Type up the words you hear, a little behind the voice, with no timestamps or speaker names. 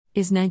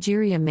Is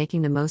Nigeria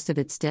making the most of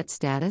its debt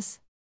status?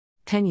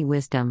 Penny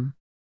wisdom.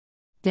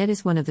 Debt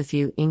is one of the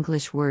few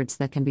English words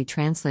that can be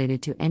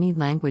translated to any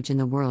language in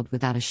the world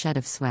without a shed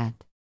of sweat.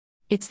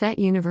 It's that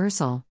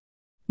universal.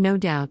 No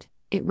doubt,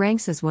 it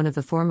ranks as one of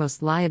the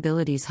foremost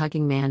liabilities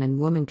hugging man and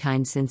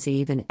womankind since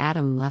Eve and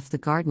Adam left the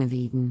Garden of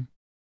Eden.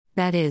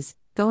 That is,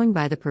 going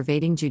by the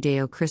pervading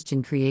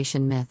Judeo-Christian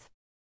creation myth.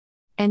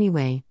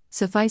 Anyway,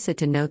 suffice it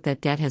to note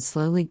that debt has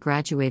slowly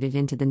graduated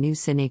into the new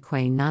sine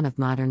qua non of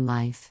modern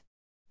life.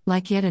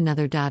 Like yet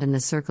another dot in the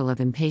circle of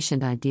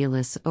impatient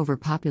idealists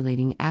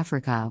overpopulating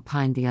Africa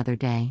opined the other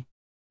day.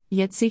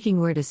 Yet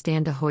seeking where to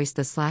stand to hoist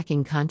the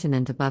slacking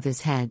continent above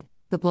his head,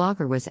 the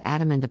blogger was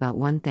adamant about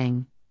one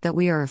thing, that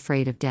we are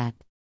afraid of debt.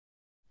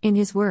 In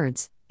his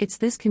words, it's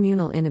this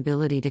communal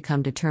inability to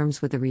come to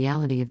terms with the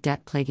reality of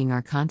debt plaguing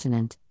our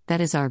continent, that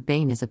is our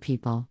bane as a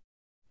people.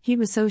 He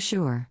was so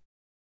sure.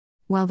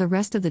 While the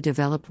rest of the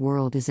developed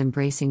world is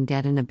embracing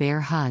debt in a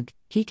bear hug,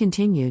 he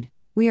continued,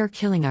 we are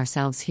killing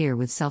ourselves here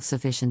with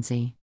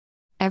self-sufficiency.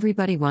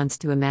 Everybody wants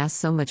to amass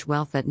so much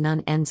wealth that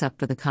none ends up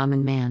for the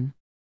common man.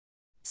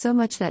 So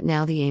much that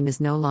now the aim is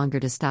no longer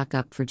to stock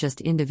up for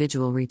just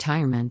individual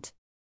retirement.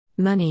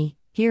 Money,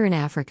 here in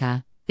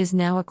Africa, is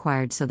now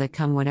acquired so that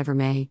come whatever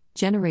may,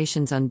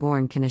 generations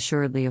unborn can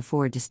assuredly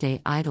afford to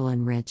stay idle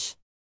and rich.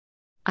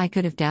 I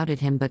could have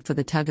doubted him but for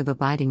the tug of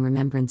abiding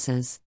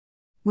remembrances.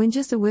 When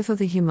just a whiff of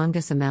the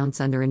humongous amounts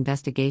under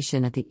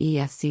investigation at the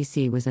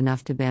EFCC was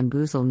enough to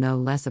bamboozle no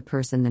less a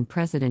person than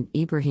President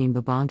Ibrahim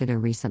Babangida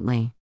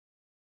recently.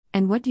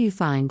 And what do you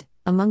find,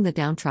 among the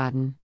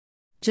downtrodden?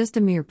 Just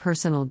a mere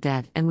personal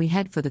debt and we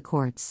head for the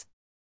courts.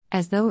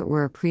 As though it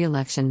were a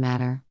pre-election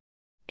matter.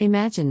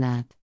 Imagine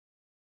that.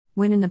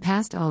 When in the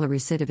past all a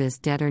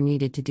recidivist debtor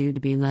needed to do to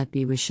be let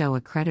be was show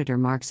a creditor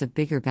marks of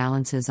bigger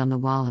balances on the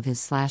wall of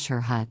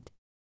his/her hut.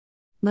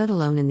 Let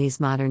alone in these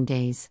modern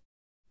days.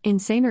 In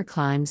saner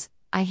climes,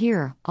 I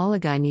hear, all a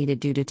guy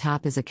needed to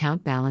top his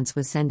account balance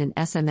was send an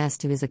SMS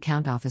to his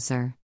account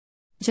officer.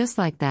 Just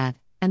like that,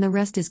 and the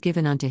rest is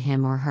given unto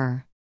him or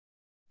her.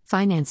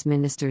 Finance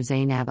Minister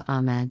Zainab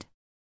Ahmed.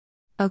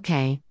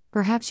 Okay,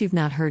 perhaps you've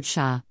not heard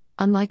Shah,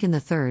 unlike in the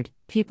third,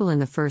 people in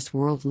the first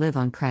world live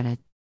on credit.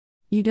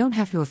 You don't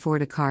have to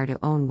afford a car to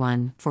own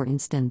one, for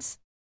instance.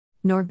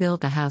 Nor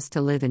build a house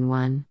to live in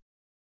one.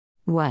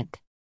 What?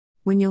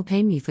 When you'll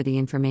pay me for the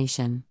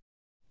information.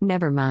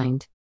 Never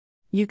mind.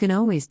 You can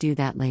always do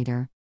that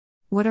later.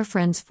 What are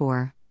friends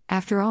for?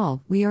 After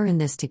all, we are in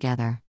this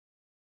together.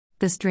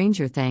 The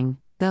stranger thing,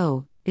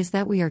 though, is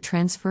that we are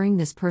transferring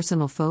this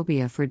personal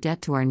phobia for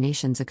debt to our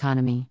nation's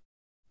economy.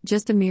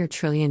 Just a mere $1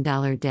 trillion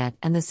debt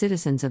and the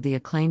citizens of the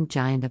acclaimed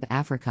giant of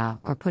Africa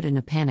are put in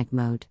a panic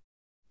mode.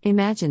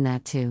 Imagine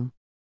that too.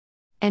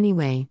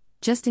 Anyway,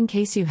 just in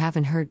case you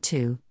haven't heard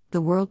too, the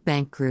World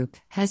Bank Group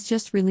has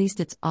just released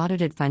its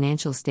audited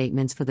financial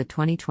statements for the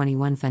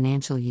 2021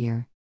 financial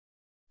year.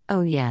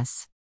 Oh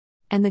yes.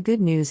 And the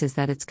good news is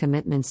that its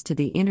commitments to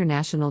the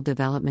International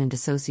Development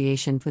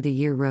Association for the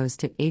year rose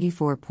to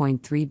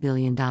 $84.3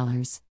 billion.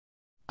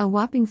 A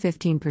whopping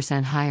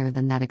 15% higher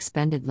than that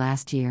expended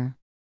last year.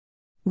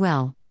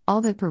 Well,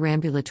 all that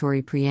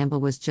perambulatory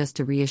preamble was just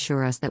to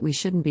reassure us that we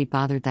shouldn't be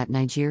bothered that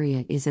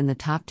Nigeria is in the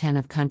top 10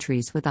 of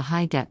countries with a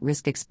high debt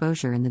risk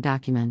exposure in the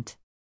document.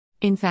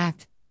 In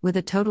fact, with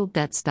a total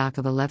debt stock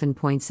of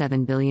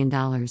 $11.7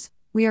 billion,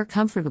 we are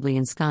comfortably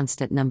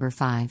ensconced at number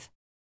 5.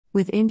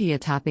 With India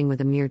topping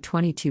with a mere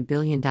 $22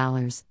 billion,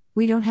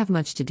 we don't have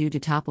much to do to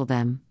topple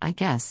them, I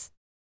guess.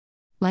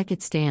 Like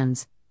it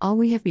stands, all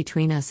we have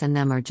between us and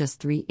them are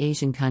just 3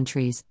 Asian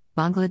countries,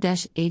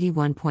 Bangladesh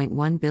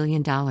 $81.1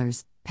 billion,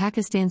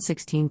 Pakistan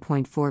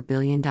 $16.4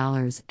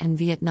 billion, and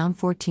Vietnam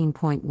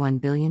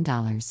 $14.1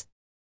 billion.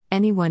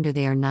 Any wonder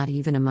they are not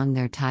even among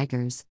their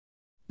tigers.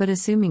 But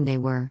assuming they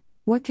were,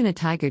 what can a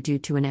tiger do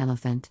to an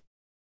elephant?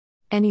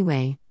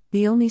 Anyway,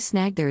 the only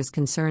snag there is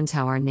concerns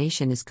how our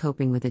nation is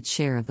coping with its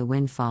share of the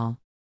windfall.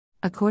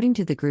 According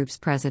to the group's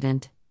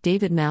president,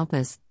 David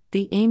Malpass,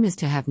 the aim is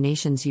to have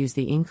nations use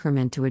the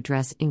increment to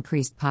address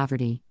increased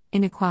poverty,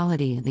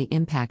 inequality, and the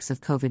impacts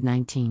of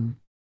COVID-19.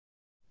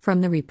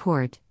 From the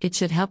report, it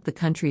should help the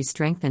countries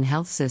strengthen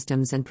health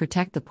systems and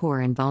protect the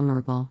poor and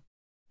vulnerable.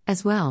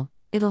 As well,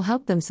 it'll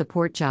help them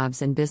support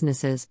jobs and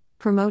businesses,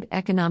 promote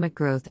economic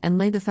growth, and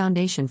lay the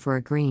foundation for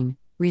a green,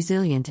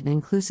 resilient, and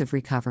inclusive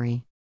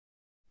recovery.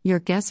 Your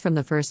guess from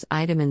the first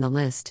item in the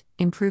list,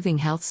 improving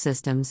health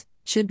systems,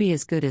 should be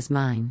as good as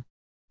mine.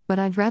 But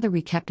I'd rather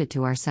we kept it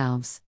to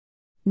ourselves.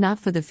 Not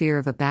for the fear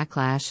of a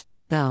backlash,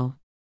 though.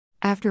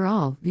 After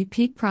all,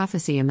 repeat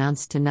prophecy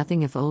amounts to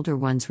nothing if older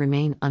ones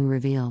remain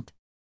unrevealed.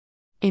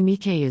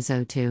 Emike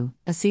Uzotu,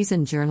 a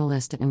seasoned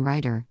journalist and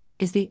writer,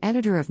 is the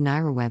editor of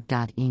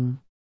NairoWeb.ing.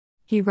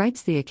 He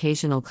writes the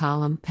occasional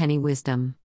column, Penny Wisdom.